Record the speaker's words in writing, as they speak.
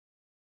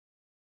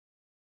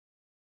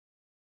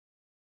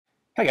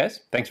Hi guys,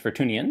 thanks for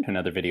tuning in to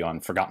another video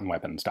on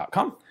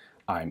ForgottenWeapons.com.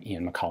 I'm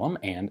Ian McCollum,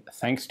 and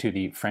thanks to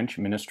the French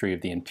Ministry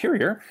of the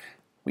Interior,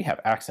 we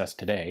have access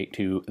today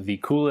to the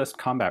coolest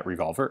combat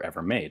revolver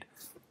ever made.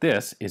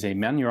 This is a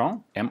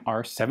Manurhin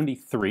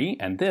MR73,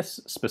 and this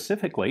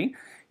specifically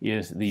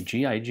is the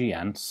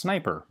GIGN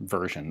sniper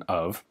version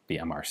of the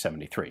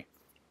MR73.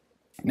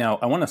 Now,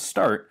 I want to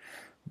start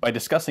by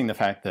discussing the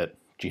fact that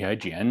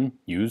GIGN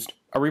used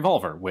a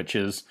revolver, which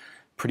is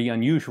pretty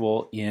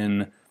unusual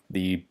in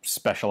the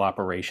special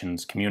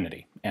operations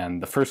community. And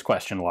the first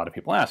question a lot of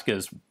people ask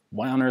is,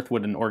 why on earth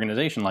would an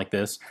organization like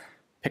this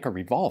pick a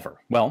revolver?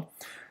 Well,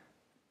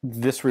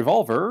 this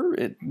revolver,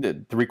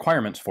 the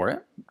requirements for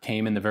it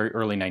came in the very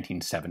early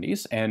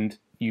 1970s, and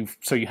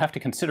so you have to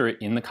consider it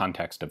in the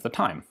context of the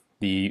time.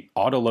 The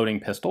auto-loading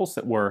pistols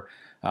that were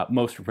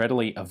most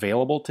readily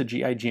available to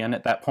GIGN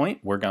at that point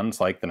were guns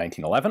like the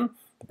 1911,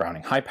 the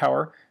Browning High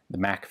Power, the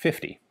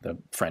MAC-50, the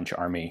French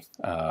Army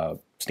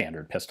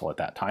standard pistol at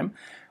that time.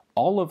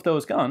 All of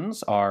those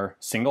guns are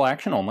single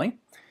action only,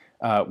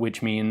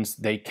 which means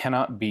they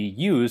cannot be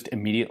used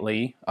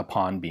immediately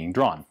upon being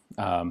drawn.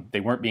 They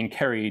weren't being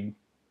carried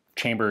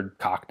chambered,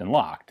 cocked, and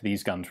locked.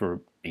 These guns were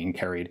being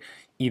carried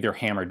either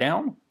hammered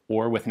down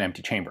or with an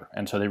empty chamber,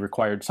 and so they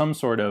required some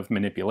sort of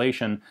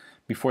manipulation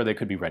before they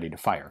could be ready to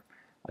fire.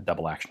 A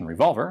double action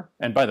revolver,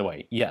 and by the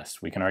way,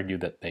 yes, we can argue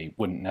that they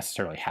wouldn't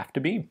necessarily have to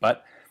be,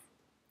 but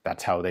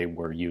that's how they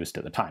were used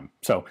at the time.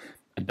 So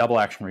a double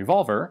action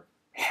revolver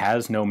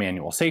has no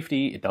manual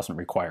safety, it doesn't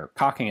require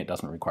cocking, it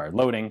doesn't require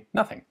loading,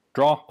 nothing.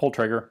 Draw, pull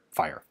trigger,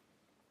 fire.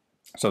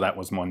 So that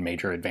was one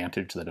major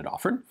advantage that it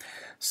offered.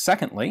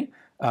 Secondly,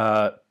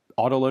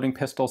 auto-loading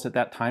pistols at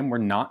that time were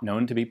not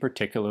known to be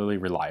particularly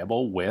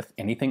reliable with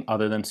anything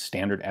other than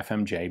standard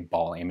FMJ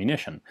ball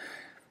ammunition.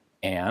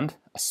 And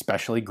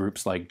especially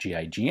groups like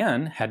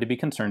GIGN had to be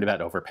concerned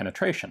about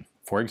overpenetration.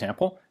 For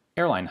example,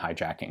 airline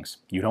hijackings.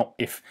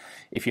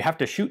 If you have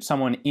to shoot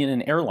someone in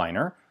an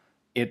airliner,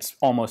 it's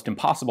almost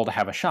impossible to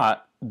have a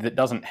shot that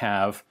doesn't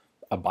have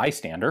a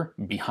bystander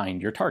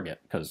behind your target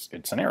because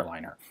it's an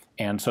airliner.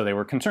 And so they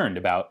were concerned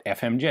about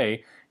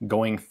FMJ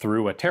going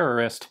through a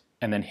terrorist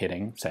and then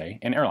hitting, say,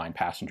 an airline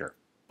passenger.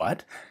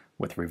 But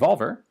with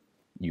revolver,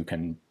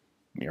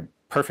 you're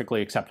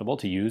perfectly acceptable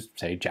to use,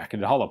 say,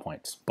 jacketed hollow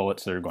points,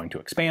 bullets that are going to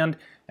expand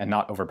and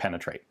not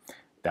overpenetrate.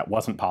 That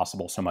wasn't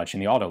possible so much in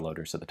the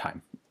autoloaders at the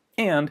time.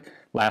 And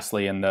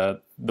lastly, and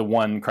the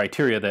one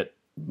criteria that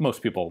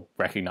most people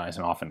recognize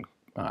and often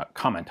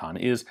comment on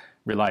is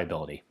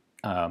reliability.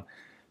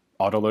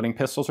 Auto-loading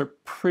pistols are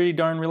pretty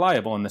darn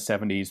reliable in the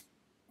 70s,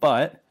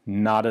 but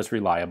not as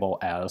reliable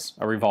as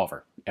a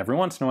revolver. Every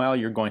once in a while,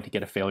 you're going to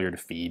get a failure to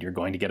feed, you're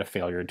going to get a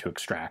failure to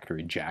extract or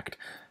eject.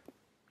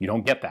 You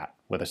don't get that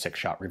with a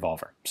 6-shot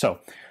revolver. So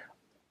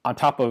on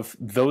top of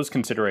those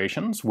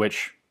considerations,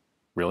 which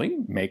really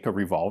make a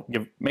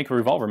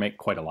revolver make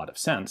quite a lot of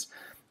sense,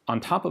 on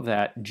top of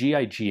that,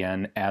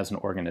 GIGN as an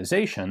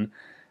organization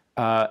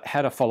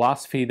had a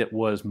philosophy that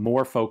was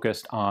more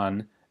focused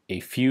on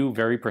a few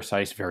very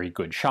precise, very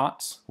good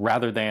shots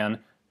rather than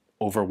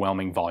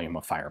overwhelming volume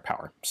of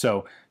firepower.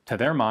 So to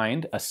their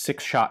mind, a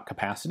 6-shot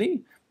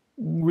capacity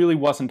really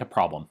wasn't a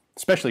problem,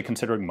 especially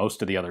considering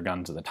most of the other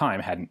guns at the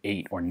time had an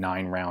 8 or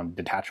 9 round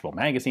detachable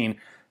magazine.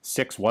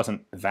 6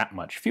 wasn't that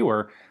much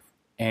fewer,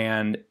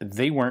 and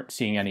they weren't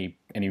seeing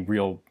any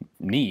real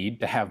need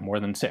to have more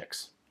than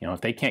 6. You know,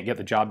 if they can't get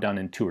the job done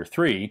in 2 or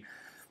 3,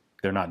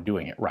 they're not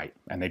doing it right,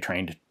 and they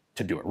trained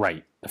to do it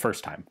right the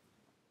first time.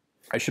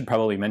 I should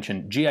probably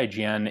mention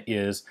GIGN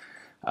is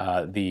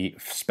the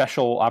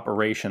special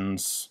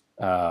operations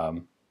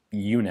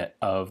unit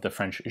of the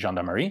French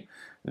Gendarmerie.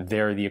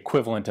 They're the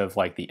equivalent of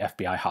like the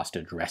FBI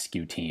hostage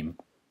rescue team.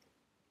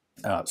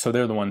 So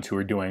they're the ones who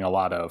are doing a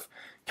lot of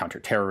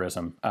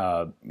counterterrorism.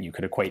 You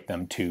could equate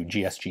them to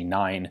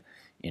GSG-9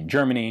 in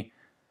Germany.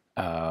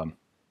 Not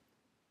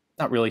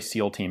really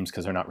SEAL teams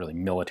because they're not really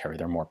military,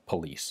 they're more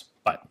police.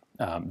 But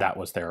that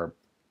was their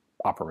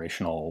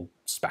operational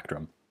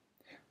spectrum.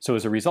 So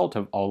as a result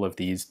of all of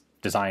these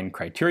design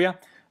criteria,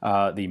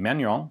 the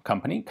Manurhin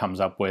company comes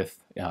up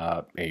with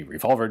a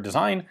revolver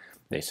design.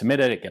 They submit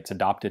it, it gets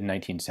adopted in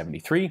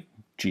 1973.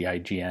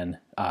 GIGN,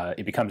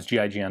 it becomes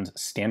GIGN's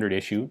standard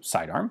issue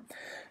sidearm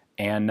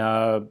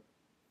and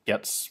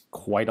gets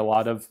quite a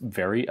lot of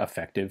very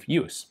effective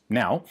use.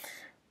 Now,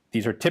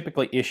 these are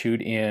typically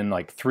issued in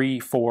like 3,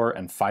 4,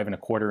 and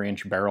 5¼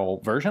 inch barrel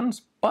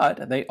versions,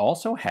 but they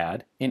also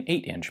had an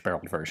 8-inch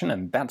barreled version,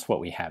 and that's what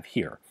we have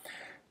here.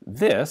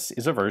 This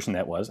is a version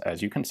that was,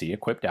 as you can see,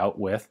 equipped out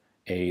with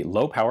a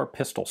low-power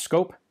pistol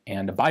scope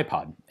and a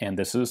bipod, and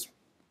this is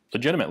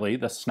legitimately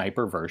the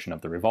sniper version of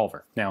the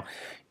revolver. Now,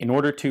 in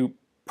order to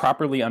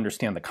properly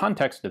understand the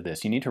context of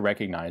this, you need to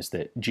recognize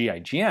that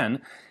GIGN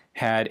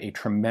had a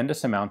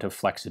tremendous amount of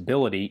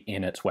flexibility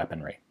in its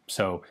weaponry.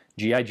 So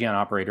GIGN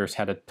operators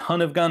had a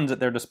ton of guns at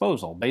their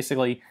disposal,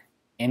 basically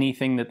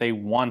anything that they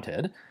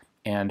wanted,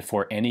 and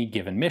for any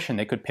given mission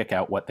they could pick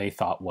out what they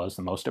thought was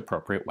the most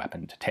appropriate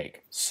weapon to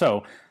take.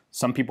 So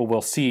some people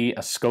will see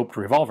a scoped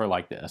revolver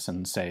like this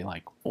and say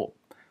like, oh,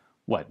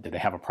 What, did they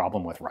have a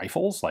problem with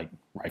rifles? Like,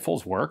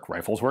 rifles work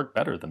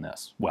better than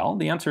this. Well,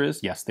 the answer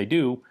is yes, they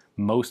do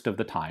most of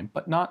the time,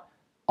 but not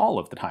all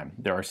of the time.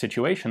 There are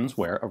situations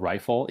where a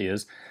rifle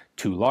is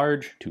too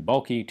large, too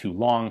bulky, too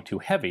long, too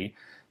heavy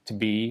to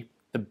be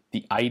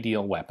the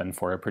ideal weapon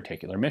for a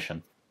particular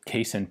mission.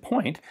 Case in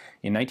point,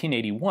 in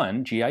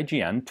 1981,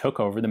 GIGN took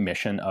over the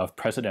mission of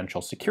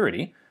presidential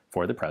security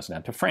for the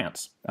President of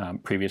France.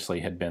 Previously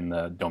had been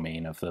the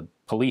domain of the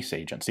police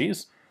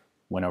agencies,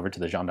 went over to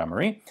the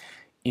Gendarmerie.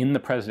 In the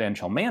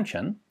presidential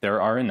mansion, there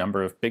are a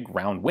number of big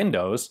round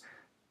windows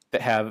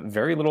that have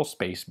very little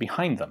space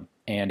behind them.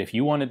 And if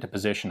you wanted to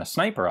position a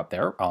sniper up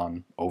there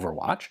on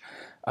Overwatch,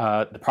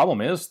 the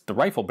problem is the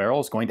rifle barrel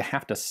is going to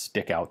have to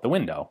stick out the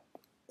window.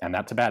 And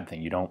that's a bad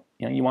thing.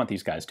 You want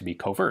these guys to be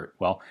covert.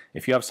 Well,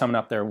 if you have someone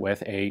up there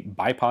with a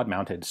bipod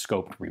mounted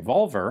scoped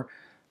revolver,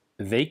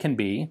 they can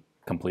be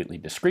completely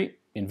discreet,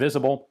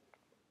 invisible,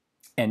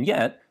 and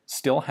yet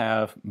still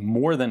have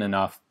more than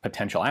enough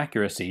potential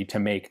accuracy to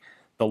make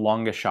the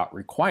longest shot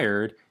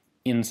required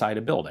inside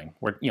a building.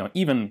 Where,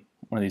 even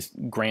one of these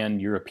grand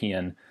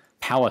European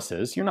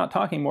palaces, you're not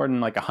talking more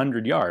than like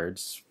 100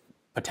 yards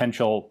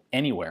potential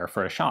anywhere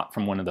for a shot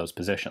from one of those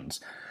positions.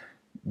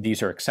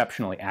 These are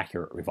exceptionally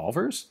accurate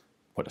revolvers.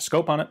 Put a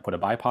scope on it, put a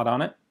bipod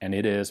on it, and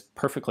it is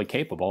perfectly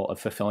capable of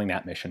fulfilling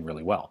that mission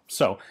really well.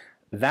 So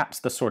that's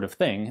the sort of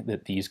thing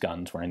that these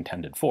guns were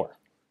intended for.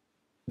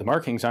 The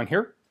markings on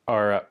here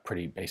are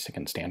pretty basic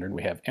and standard.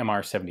 We have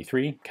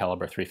MR73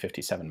 caliber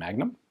 357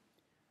 Magnum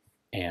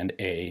and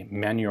a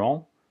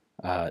Manurhin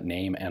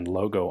name and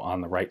logo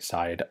on the right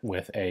side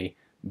with a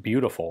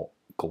beautiful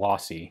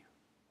glossy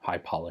high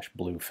polished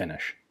blue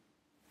finish.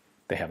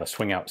 They have a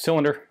swing out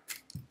cylinder.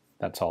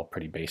 That's all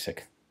pretty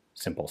basic,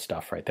 simple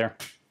stuff right there.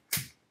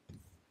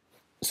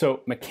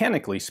 So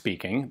mechanically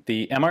speaking,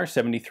 the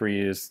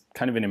MR73 is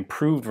kind of an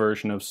improved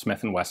version of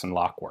Smith & Wesson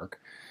lockwork.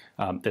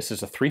 This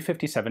is a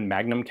 357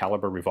 Magnum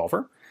caliber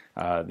revolver.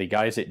 The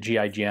guys at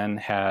GIGN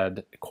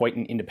had quite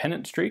an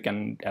independent streak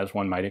and, as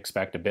one might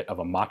expect, a bit of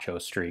a macho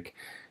streak.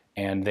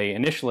 And they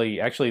initially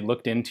actually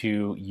looked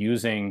into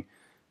using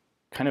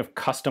kind of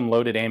custom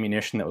loaded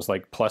ammunition that was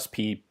like plus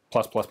P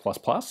plus plus plus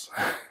plus.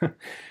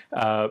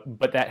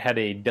 But that had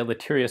a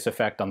deleterious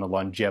effect on the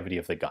longevity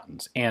of the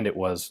guns. And it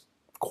was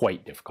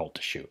quite difficult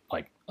to shoot,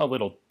 like a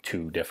little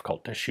too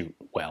difficult to shoot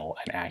well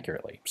and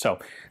accurately. So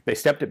they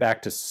stepped it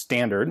back to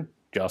standard,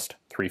 just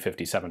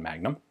 357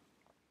 Magnum.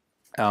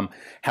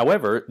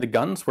 However, the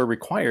guns were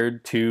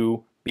required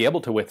to be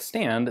able to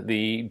withstand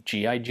the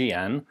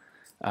GIGN,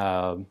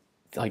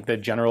 like the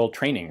general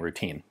training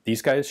routine.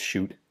 These guys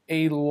shoot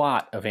a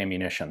lot of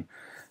ammunition.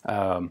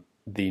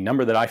 The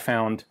number that I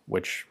found,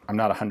 which I'm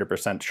not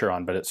 100% sure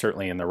on, but it's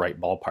certainly in the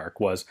right ballpark,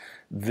 was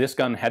this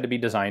gun had to be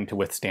designed to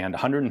withstand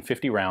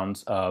 150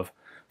 rounds of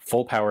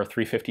full power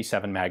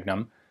 357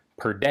 Magnum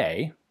per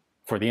day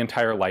for the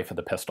entire life of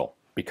the pistol,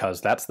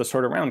 because that's the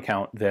sort of round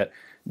count that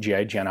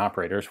GIGN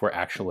operators were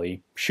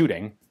actually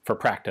shooting for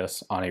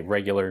practice on a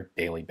regular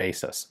daily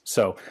basis.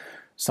 So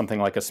something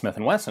like a Smith &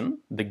 Wesson,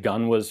 the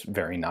gun was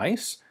very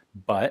nice,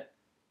 but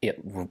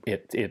it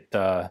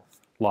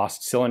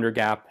lost cylinder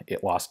gap,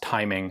 it lost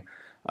timing,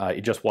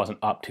 it just wasn't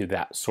up to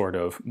that sort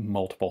of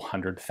multiple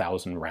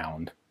 100,000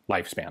 round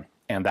lifespan.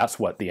 And that's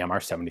what the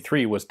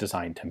MR73 was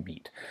designed to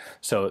meet.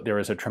 So there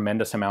was a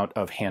tremendous amount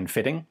of hand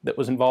fitting that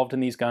was involved in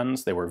these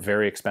guns. They were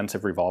very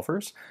expensive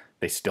revolvers.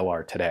 They still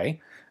are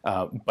today.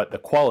 But the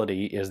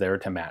quality is there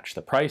to match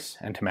the price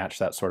and to match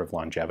that sort of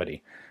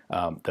longevity.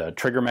 The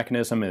trigger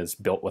mechanism is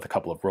built with a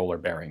couple of roller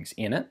bearings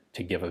in it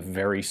to give a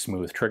very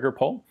smooth trigger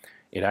pull.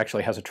 It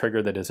actually has a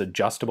trigger that is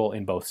adjustable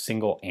in both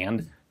single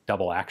and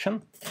double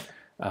action.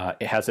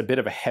 It has a bit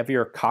of a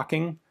heavier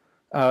cocking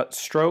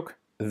stroke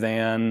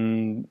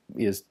than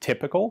is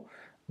typical,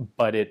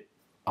 but it,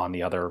 on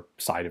the other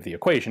side of the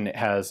equation, it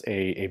has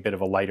a bit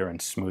of a lighter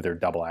and smoother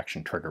double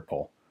action trigger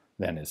pull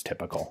than is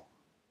typical.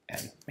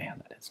 And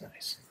man, that is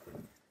nice.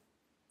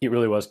 It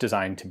really was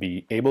designed to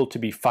be able to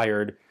be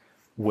fired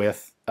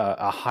with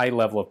a high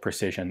level of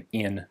precision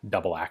in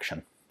double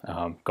action.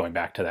 Going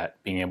back to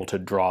that, being able to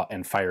draw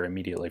and fire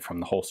immediately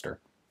from the holster.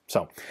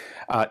 So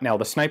now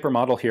the sniper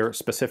model here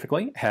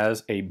specifically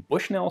has a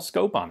Bushnell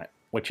scope on it,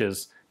 which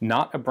is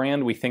not a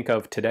brand we think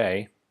of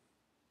today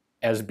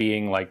as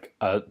being like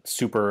a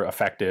super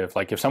effective,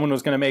 like if someone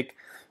was going to make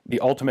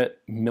the ultimate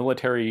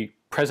military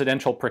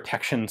presidential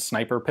protection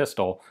sniper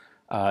pistol,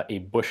 a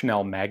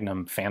Bushnell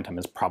Magnum Phantom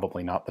is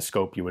probably not the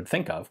scope you would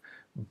think of,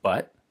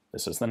 but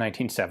this is the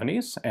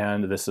 1970s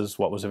and this is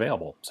what was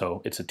available.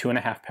 So it's a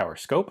 2.5 power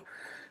scope,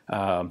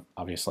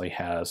 obviously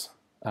has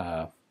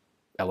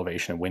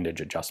elevation and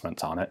windage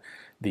adjustments on it.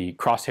 The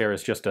crosshair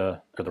is just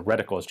or the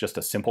reticle is just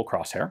a simple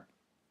crosshair.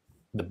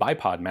 The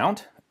bipod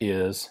mount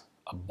is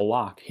a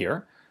block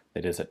here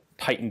that is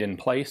tightened in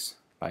place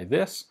by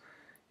this.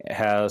 It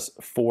has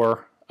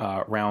 4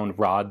 round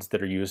rods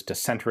that are used to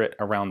center it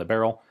around the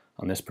barrel.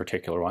 On this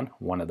particular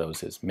one of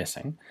those is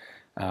missing.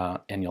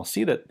 And you'll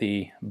see that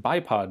the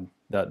bipod,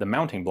 the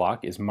mounting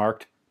block is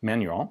marked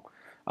Manurhin.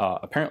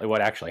 Apparently what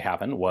actually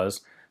happened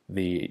was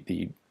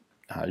the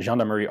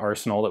Gendarmerie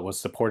arsenal that was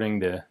supporting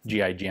the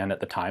GIGN at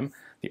the time.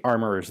 The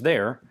armorers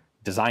there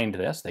designed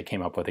this. They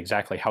came up with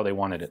exactly how they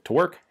wanted it to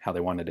work, how they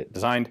wanted it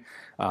designed.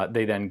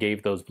 They then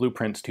gave those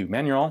blueprints to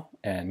Manurhin,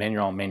 and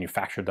Manurhin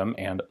manufactured them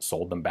and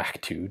sold them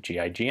back to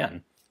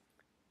GIGN.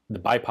 The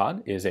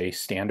bipod is a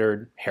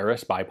standard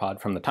Harris bipod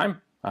from the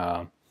time.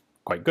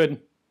 Quite good,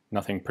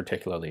 nothing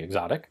particularly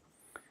exotic.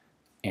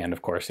 And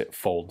of course it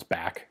folds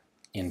back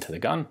into the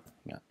gun.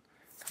 You got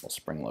a couple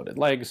spring-loaded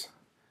legs,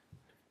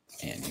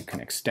 and you can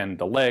extend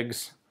the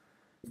legs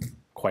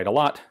quite a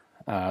lot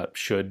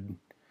should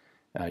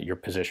your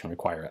position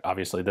require it.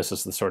 Obviously this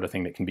is the sort of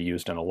thing that can be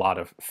used in a lot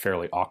of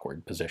fairly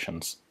awkward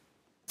positions.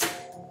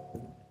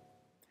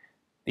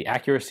 The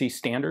accuracy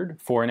standard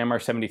for an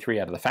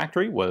MR73 out of the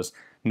factory was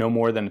no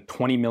more than a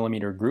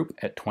 20mm group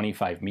at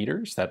 25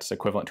 meters. That's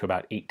equivalent to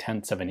about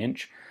 0.8 of an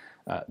inch.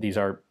 These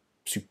are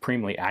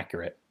supremely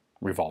accurate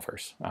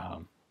revolvers.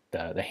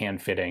 The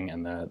hand fitting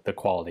and the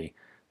quality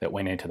that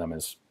went into them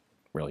is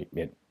really,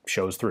 it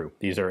shows through.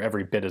 These are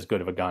every bit as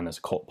good of a gun as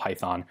a Colt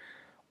Python,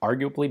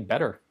 arguably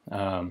better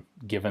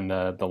given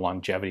the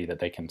longevity that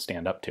they can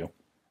stand up to.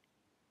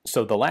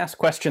 So the last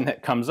question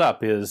that comes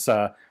up is,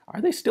 are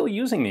they still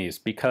using these?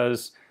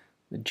 Because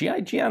the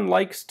GIGN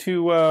likes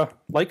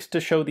to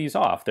show these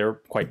off. They're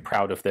quite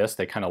proud of this.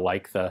 They kind of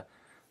like the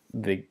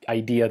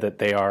idea that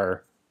they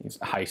are these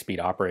high-speed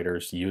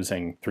operators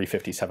using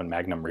 .357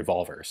 Magnum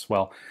revolvers.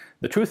 Well,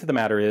 the truth of the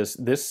matter is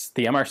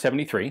the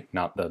MR73,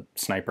 not the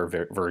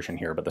sniper version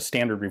here, but the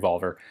standard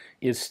revolver,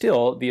 is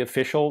still the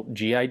official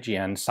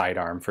GIGN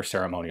sidearm for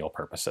ceremonial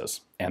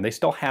purposes. And they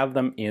still have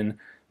them in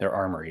their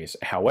armories.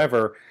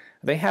 However,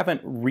 they haven't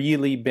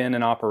really been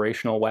an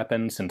operational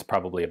weapon since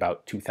probably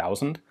about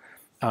 2000.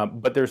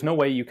 But there's no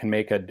way you can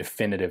make a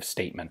definitive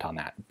statement on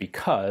that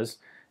because,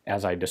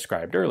 as I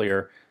described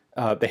earlier,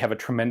 they have a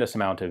tremendous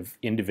amount of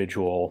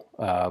individual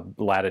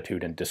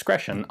latitude and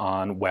discretion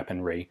on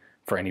weaponry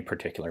for any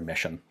particular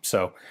mission.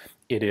 So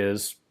it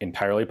is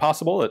entirely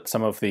possible that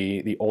some of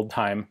the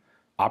old-time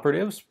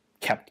operatives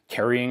kept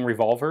carrying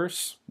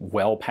revolvers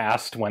well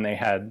past when they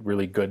had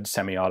really good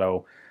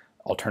semi-auto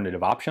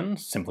alternative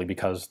options, simply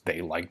because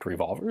they liked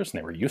revolvers and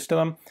they were used to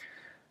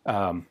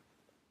them.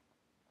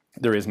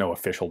 There is no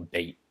official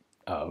date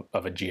of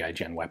a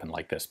GIGN weapon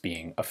like this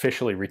being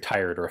officially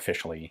retired or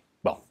officially,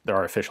 well, there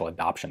are official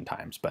adoption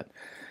times, but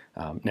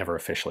never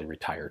officially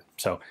retired.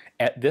 So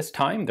at this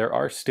time, there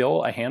are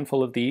still a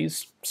handful of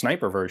these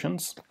sniper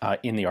versions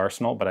in the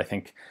arsenal, but I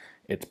think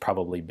it's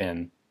probably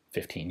been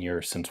 15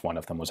 years since one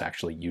of them was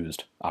actually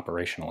used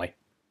operationally.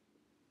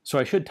 So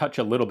I should touch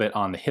a little bit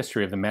on the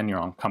history of the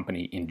Manurhin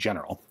company in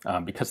general,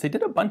 because they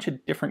did a bunch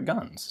of different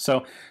guns.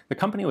 So the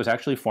company was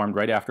actually formed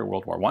right after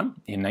World War I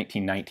in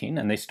 1919,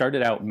 and they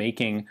started out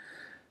making,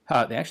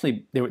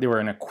 they were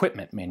an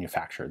equipment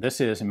manufacturer. This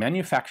is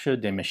Manufacture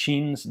des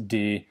Machines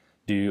du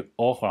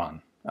Haut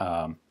Rang,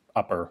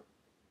 upper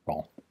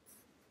rang.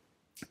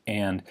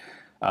 And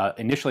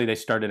initially they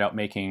started out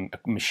making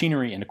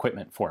machinery and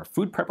equipment for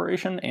food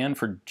preparation and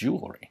for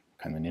jewelry.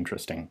 Kind of an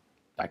interesting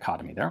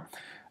dichotomy there.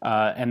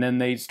 And then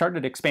they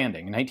started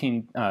expanding. In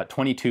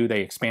 1922,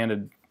 they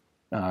expanded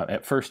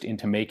at first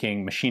into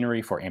making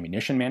machinery for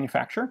ammunition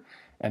manufacture,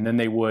 and then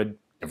they would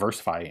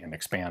diversify and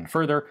expand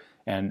further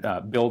and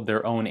build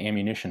their own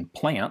ammunition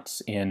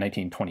plants in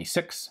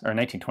 1926, or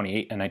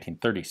 1928 and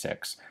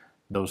 1936.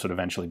 Those would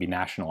eventually be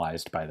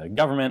nationalized by the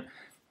government.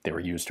 They were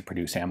used to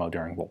produce ammo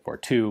during World War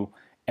II.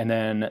 And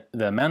then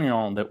the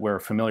Manurhin that we're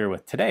familiar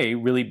with today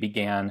really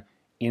began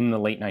in the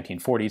late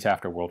 1940s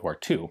after World War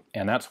II.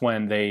 And that's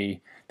when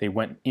they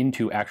went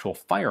into actual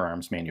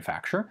firearms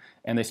manufacture,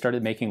 and they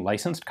started making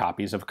licensed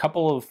copies of a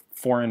couple of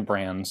foreign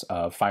brands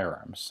of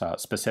firearms.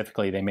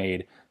 Specifically, they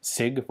made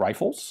SIG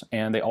rifles,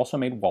 and they also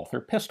made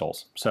Walther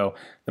pistols. So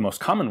the most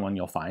common one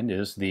you'll find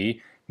is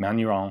the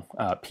Manurhin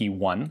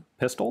P1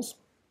 pistols,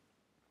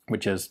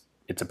 which is,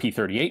 it's a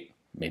P38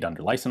 made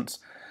under license.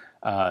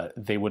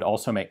 They would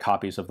also make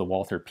copies of the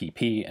Walther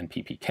PP and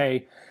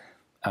PPK,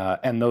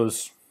 and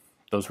those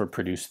were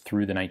produced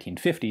through the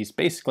 1950s,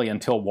 basically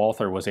until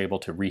Walther was able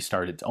to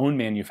restart its own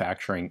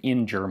manufacturing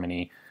in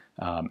Germany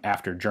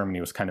after Germany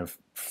was kind of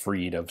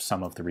freed of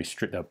some of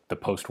the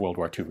post-World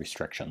War II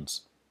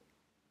restrictions.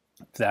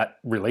 That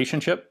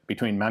relationship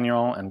between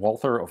Manurhin and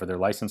Walther over their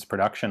licensed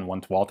production,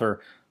 once Walther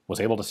was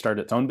able to start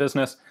its own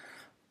business,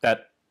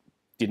 that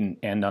didn't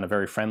end on a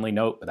very friendly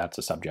note, but that's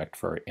a subject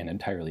for an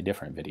entirely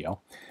different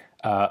video.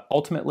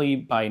 Ultimately,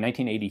 by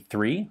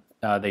 1983,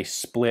 they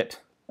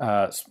split.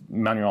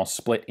 Manurhin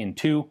split in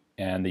two,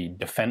 and the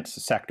defense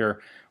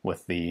sector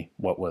with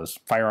what was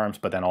firearms,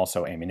 but then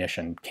also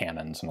ammunition,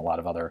 cannons, and a lot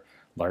of other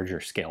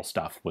larger scale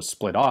stuff was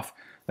split off.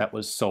 That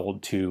was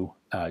sold to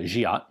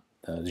GIGN,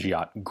 the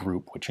GIGN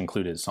group, which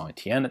included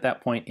Saint-Étienne at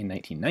that point in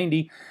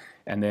 1990,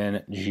 and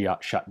then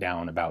GIGN shut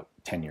down about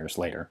 10 years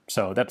later.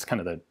 So that's kind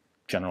of the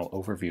general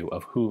overview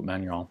of who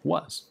Manurhin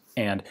was.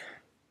 And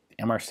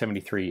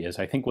MR73 is,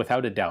 I think,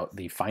 without a doubt,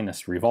 the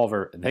finest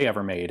revolver they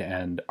ever made,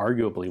 and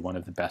arguably one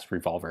of the best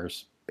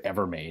revolvers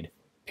ever made,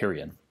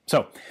 period.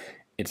 So,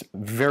 It's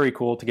very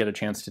cool to get a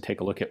chance to take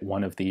a look at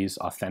one of these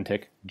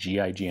authentic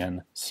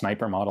GIGN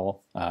sniper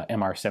model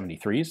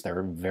MR73s. There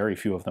are very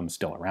few of them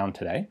still around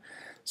today.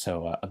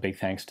 So a big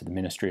thanks to the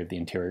Ministry of the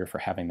Interior for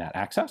having that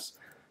access.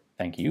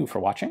 Thank you for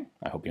watching.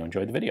 I hope you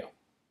enjoyed the video.